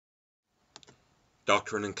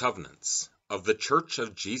Doctrine and Covenants of the Church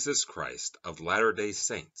of Jesus Christ of Latter-day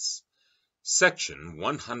Saints, Section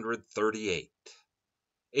 138.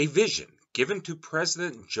 A vision given to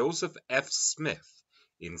President Joseph F. Smith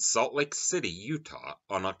in Salt Lake City, Utah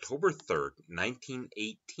on October 3,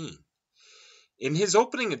 1918. In his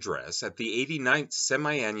opening address at the 89th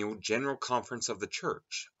Semiannual General Conference of the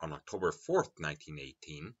Church on October 4,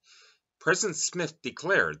 1918, President Smith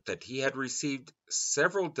declared that he had received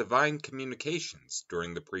several divine communications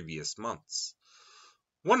during the previous months.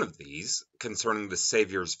 One of these, concerning the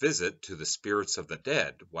Savior's visit to the spirits of the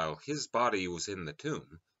dead while his body was in the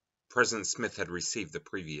tomb, President Smith had received the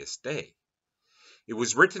previous day. It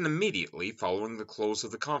was written immediately following the close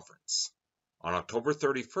of the conference. On October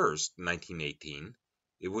 31st, 1918,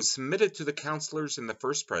 it was submitted to the counselors in the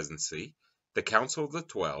First Presidency, the Council of the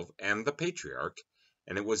 12, and the Patriarch,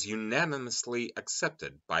 and it was unanimously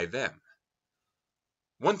accepted by them.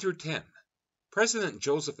 1 through 10. President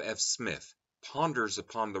Joseph F. Smith ponders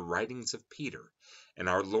upon the writings of Peter and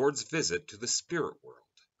our Lord's visit to the spirit world.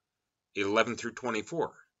 11 through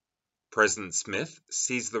 24. President Smith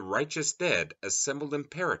sees the righteous dead assembled in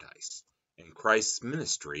paradise and Christ's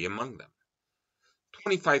ministry among them.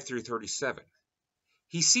 25 through 37.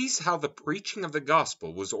 He sees how the preaching of the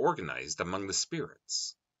gospel was organized among the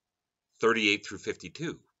spirits. 38 through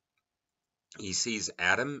 52. He sees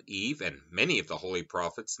Adam, Eve, and many of the holy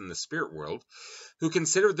prophets in the spirit world who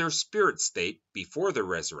considered their spirit state before the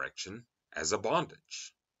resurrection as a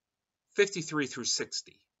bondage. 53 through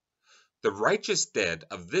 60. The righteous dead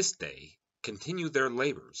of this day continue their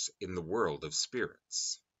labors in the world of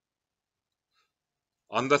spirits.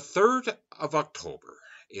 On the 3rd of October,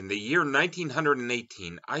 in the year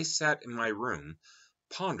 1918, I sat in my room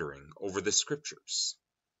pondering over the scriptures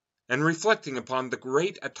and reflecting upon the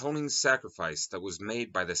great atoning sacrifice that was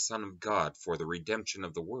made by the Son of God for the redemption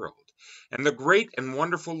of the world, and the great and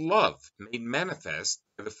wonderful love made manifest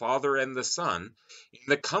by the Father and the Son in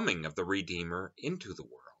the coming of the Redeemer into the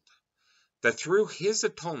world, that through his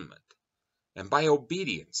atonement and by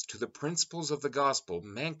obedience to the principles of the gospel,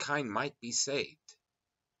 mankind might be saved.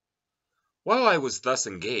 While I was thus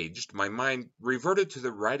engaged, my mind reverted to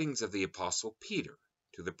the writings of the Apostle Peter,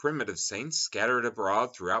 to the primitive saints scattered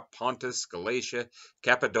abroad throughout Pontus, Galatia,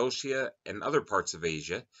 Cappadocia, and other parts of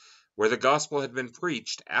Asia, where the gospel had been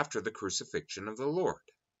preached after the crucifixion of the Lord.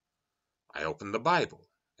 I opened the Bible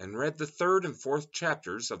and read the 3rd and 4th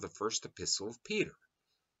chapters of the first epistle of Peter.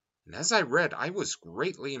 And as I read, I was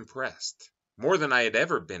greatly impressed, more than I had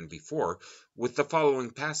ever been before, with the following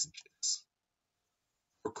passages.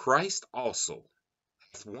 For Christ also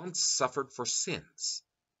hath once suffered for sins,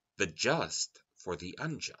 the just for the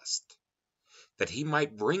unjust, that he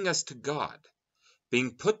might bring us to God,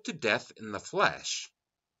 being put to death in the flesh,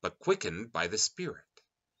 but quickened by the Spirit,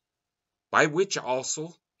 by which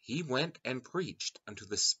also he went and preached unto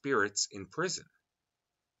the spirits in prison,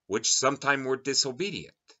 which sometime were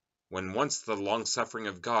disobedient, when once the longsuffering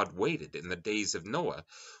of God waited in the days of Noah,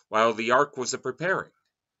 while the ark was a-preparing,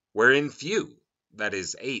 wherein few, that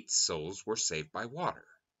is 8 souls, were saved by water.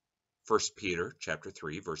 1 Peter chapter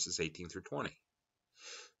 3, verses 18 through 20.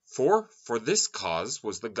 For this cause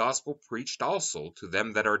was the gospel preached also to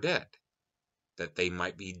them that are dead, that they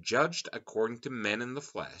might be judged according to men in the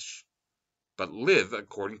flesh, but live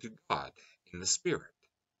according to God in the Spirit.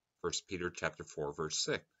 1 Peter chapter 4, verse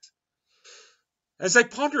 6. As I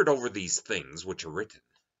pondered over these things which are written,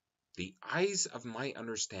 the eyes of my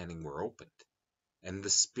understanding were opened, and the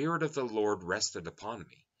Spirit of the Lord rested upon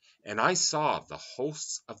me, and I saw the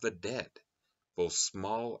hosts of the dead, both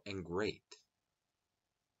small and great.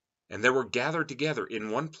 And there were gathered together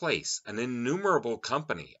in one place an innumerable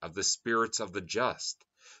company of the spirits of the just,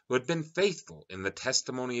 who had been faithful in the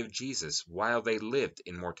testimony of Jesus while they lived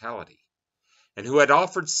in mortality, and who had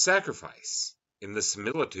offered sacrifice in the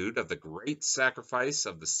similitude of the great sacrifice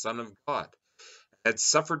of the Son of God, and had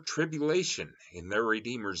suffered tribulation in their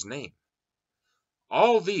Redeemer's name.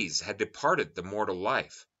 All these had departed the mortal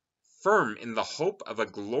life, firm in the hope of a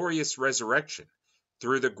glorious resurrection,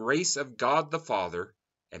 through the grace of God the Father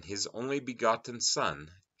and his only begotten Son,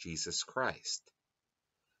 Jesus Christ.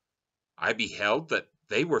 I beheld that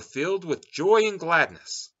they were filled with joy and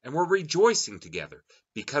gladness, and were rejoicing together,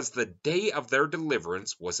 because the day of their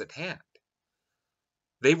deliverance was at hand.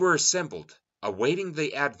 They were assembled, awaiting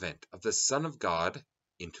the advent of the Son of God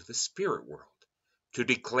into the spirit world, to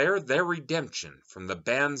declare their redemption from the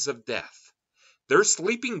bands of death. Their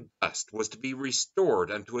sleeping dust was to be restored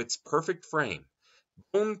unto its perfect frame,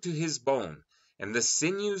 bone to his bone, and the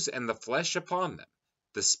sinews and the flesh upon them,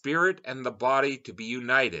 the spirit and the body to be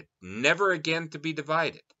united, never again to be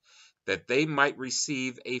divided, that they might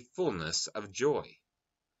receive a fullness of joy.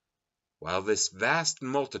 While this vast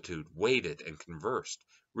multitude waited and conversed,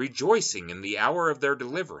 rejoicing in the hour of their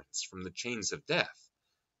deliverance from the chains of death,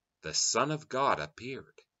 the Son of God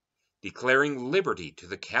appeared, declaring liberty to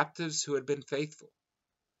the captives who had been faithful.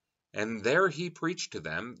 And there he preached to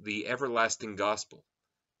them the everlasting gospel,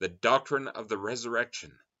 the doctrine of the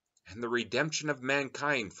resurrection, and the redemption of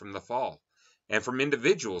mankind from the fall, and from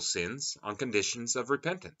individual sins on conditions of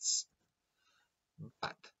repentance.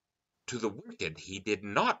 But to the wicked he did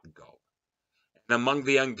not go, and among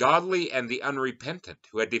the ungodly and the unrepentant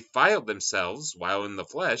who had defiled themselves while in the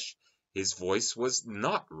flesh, his voice was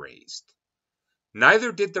not raised.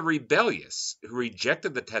 Neither did the rebellious, who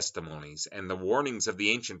rejected the testimonies and the warnings of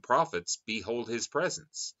the ancient prophets, behold his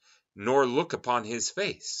presence, nor look upon his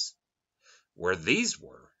face. Where these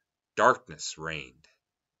were, darkness reigned,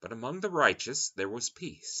 but among the righteous there was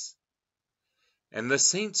peace. And the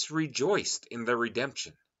saints rejoiced in their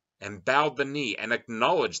redemption, and bowed the knee, and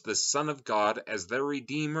acknowledged the Son of God as their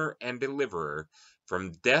Redeemer and Deliverer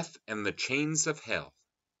from death and the chains of hell.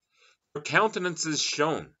 Their countenances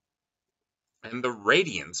shone, and the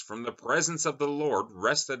radiance from the presence of the Lord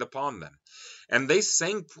rested upon them, and they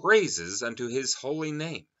sang praises unto his holy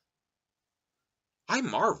name. I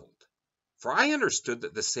marveled, for I understood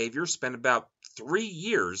that the Savior spent about 3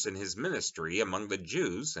 years in his ministry among the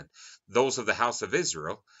Jews and those of the house of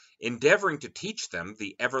Israel, endeavoring to teach them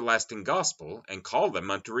the everlasting gospel and call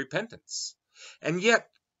them unto repentance. And yet,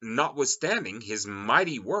 notwithstanding his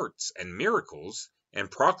mighty works and miracles and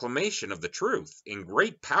proclamation of the truth in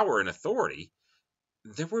great power and authority,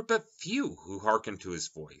 there were but few who hearkened to his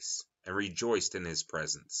voice and rejoiced in his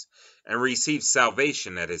presence and received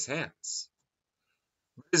salvation at his hands.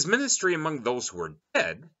 His ministry among those who were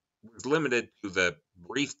dead was limited to the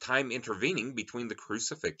brief time intervening between the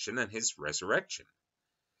crucifixion and his resurrection.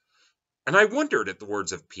 And I wondered at the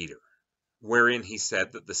words of Peter, wherein he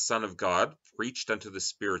said that the Son of God preached unto the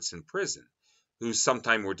spirits in prison, who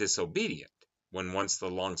sometime were disobedient, when once the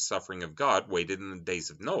long-suffering of God waited in the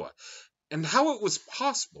days of Noah, and how it was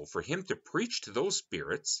possible for him to preach to those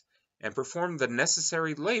spirits and perform the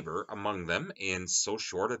necessary labor among them in so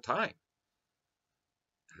short a time.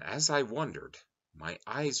 And as I wondered, my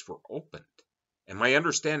eyes were opened, and my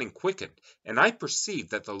understanding quickened, and I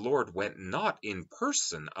perceived that the Lord went not in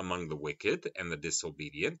person among the wicked and the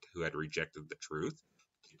disobedient who had rejected the truth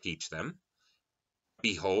to teach them.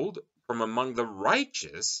 Behold, from among the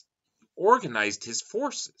righteous he organized his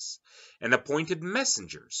forces, and appointed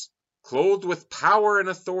messengers, clothed with power and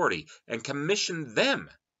authority, and commissioned them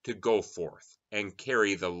to go forth and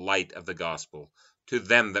carry the light of the gospel to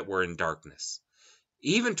them that were in darkness,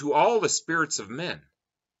 even to all the spirits of men.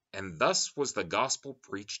 And thus was the gospel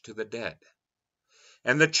preached to the dead.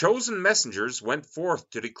 And the chosen messengers went forth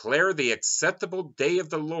to declare the acceptable day of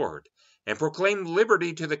the Lord, and proclaim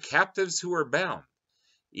liberty to the captives who were bound,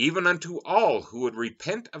 even unto all who would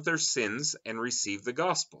repent of their sins and receive the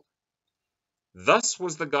gospel. Thus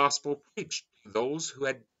was the gospel preached to those who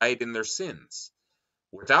had died in their sins,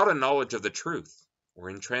 without a knowledge of the truth, or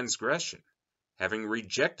in transgression, having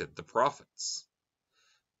rejected the prophets.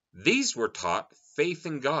 These were taught faith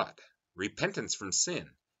in God, repentance from sin,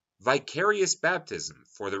 vicarious baptism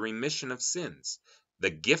for the remission of sins, the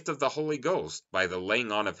gift of the Holy Ghost by the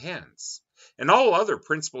laying on of hands, and all other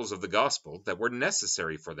principles of the gospel that were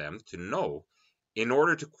necessary for them to know in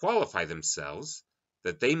order to qualify themselves,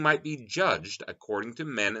 that they might be judged according to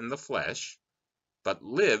men in the flesh, but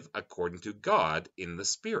live according to God in the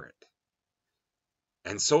Spirit.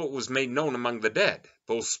 And so it was made known among the dead,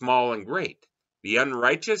 both small and great, the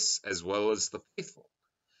unrighteous as well as the faithful,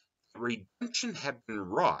 that redemption had been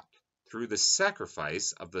wrought through the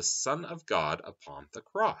sacrifice of the Son of God upon the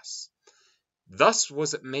cross. Thus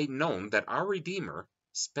was it made known that our Redeemer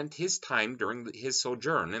spent his time during his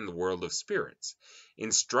sojourn in the world of spirits,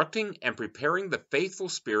 instructing and preparing the faithful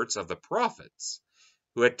spirits of the prophets,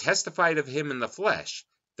 who had testified of him in the flesh,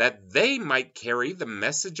 that they might carry the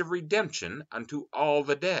message of redemption unto all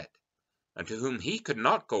the dead, unto whom he could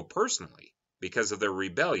not go personally, because of their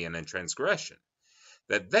rebellion and transgression,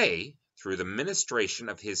 that they, through the ministration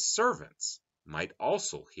of his servants, might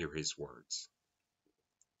also hear his words.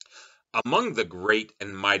 Among the great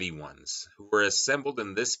and mighty ones who were assembled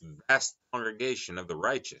in this vast congregation of the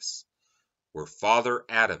righteous were Father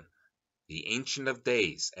Adam, the Ancient of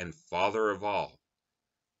Days and Father of all,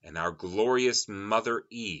 and our glorious Mother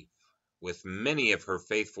Eve, with many of her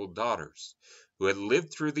faithful daughters, who had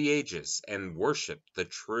lived through the ages and worshipped the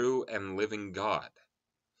true and living God.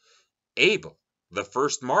 Abel, the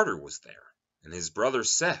first martyr, was there, and his brother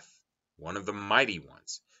Seth, one of the mighty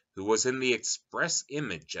ones, who was in the express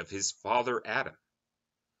image of his father Adam.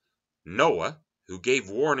 Noah, who gave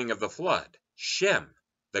warning of the flood. Shem,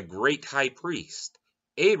 the great high priest.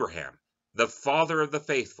 Abraham, the father of the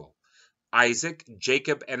faithful. Isaac,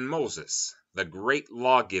 Jacob, and Moses, the great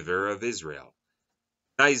lawgiver of Israel.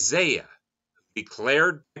 And Isaiah, who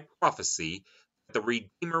declared by prophecy that the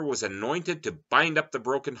Redeemer was anointed to bind up the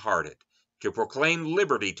brokenhearted, to proclaim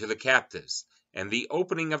liberty to the captives, and the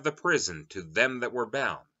opening of the prison to them that were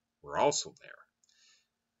bound, were also there.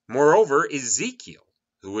 Moreover, Ezekiel,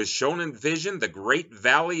 who was shown in vision the great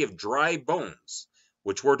valley of dry bones,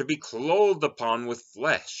 which were to be clothed upon with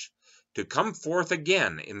flesh, to come forth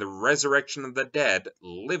again in the resurrection of the dead,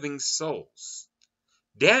 living souls.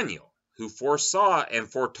 Daniel, who foresaw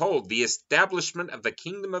and foretold the establishment of the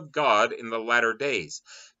kingdom of God in the latter days,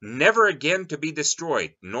 never again to be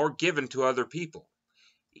destroyed, nor given to other people.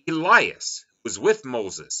 Elias, who was with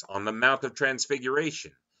Moses on the Mount of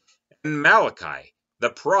Transfiguration. And Malachi, the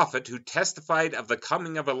prophet who testified of the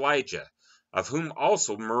coming of Elijah, of whom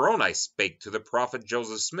also Moroni spake to the prophet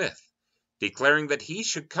Joseph Smith, declaring that he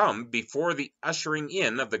should come before the ushering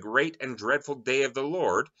in of the great and dreadful day of the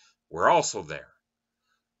Lord, were also there.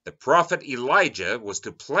 The prophet Elijah was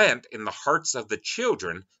to plant in the hearts of the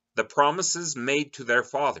children the promises made to their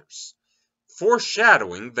fathers,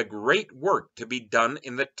 foreshadowing the great work to be done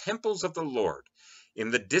in the temples of the Lord, in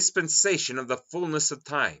the dispensation of the fullness of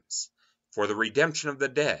times, for the redemption of the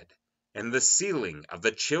dead, and the sealing of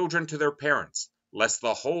the children to their parents, lest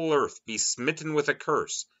the whole earth be smitten with a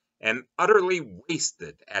curse, and utterly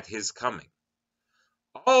wasted at his coming.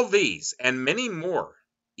 All these, and many more,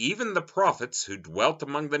 even the prophets who dwelt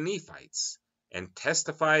among the Nephites, and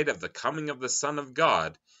testified of the coming of the Son of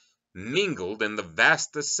God, mingled in the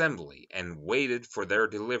vast assembly, and waited for their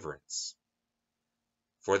deliverance.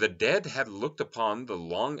 For the dead had looked upon the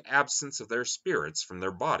long absence of their spirits from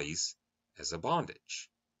their bodies as a bondage.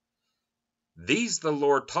 These the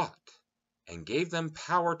Lord taught, and gave them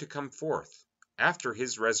power to come forth, after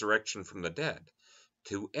his resurrection from the dead,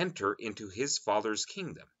 to enter into his Father's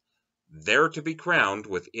kingdom, there to be crowned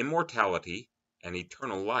with immortality and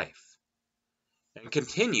eternal life, and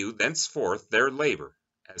continue thenceforth their labor,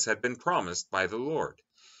 as had been promised by the Lord,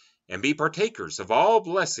 and be partakers of all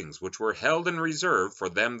blessings which were held in reserve for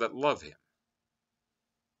them that love him.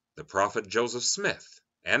 The prophet Joseph Smith,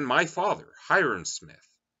 and my father, Hiram Smith,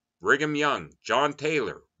 Brigham Young, John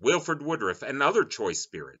Taylor, Wilford Woodruff, and other choice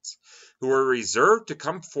spirits, who were reserved to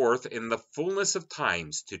come forth in the fullness of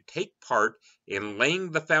times to take part in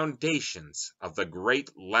laying the foundations of the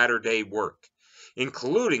great latter-day work,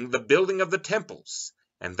 including the building of the temples,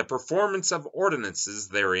 and the performance of ordinances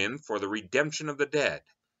therein for the redemption of the dead,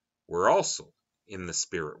 were also in the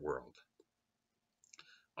spirit world.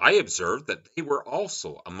 I observed that they were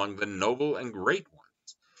also among the noble and great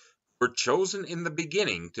ones, who were chosen in the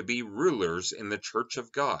beginning to be rulers in the church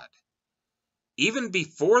of God. Even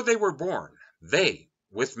before they were born, they,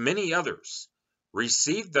 with many others,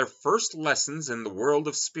 received their first lessons in the world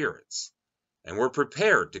of spirits, and were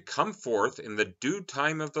prepared to come forth in the due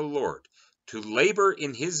time of the Lord, to labor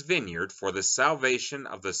in his vineyard for the salvation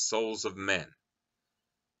of the souls of men.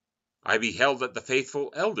 I beheld that the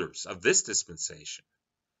faithful elders of this dispensation,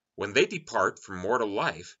 when they depart from mortal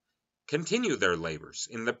life, continue their labors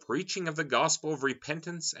in the preaching of the gospel of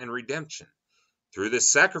repentance and redemption, through the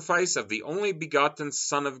sacrifice of the only begotten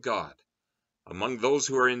Son of God, among those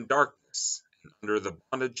who are in darkness and under the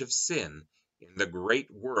bondage of sin, in the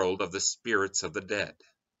great world of the spirits of the dead.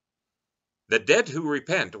 The dead who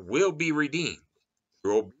repent will be redeemed,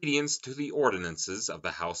 through obedience to the ordinances of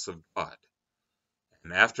the house of God.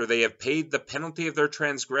 And after they have paid the penalty of their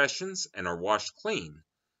transgressions and are washed clean,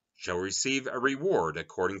 shall receive a reward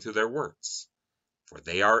according to their works, for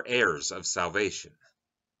they are heirs of salvation.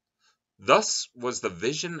 Thus was the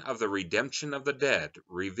vision of the redemption of the dead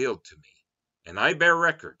revealed to me, and I bear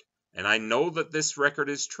record, and I know that this record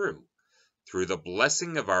is true, through the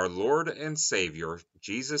blessing of our Lord and Savior,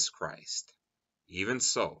 Jesus Christ. Even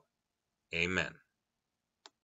so, Amen.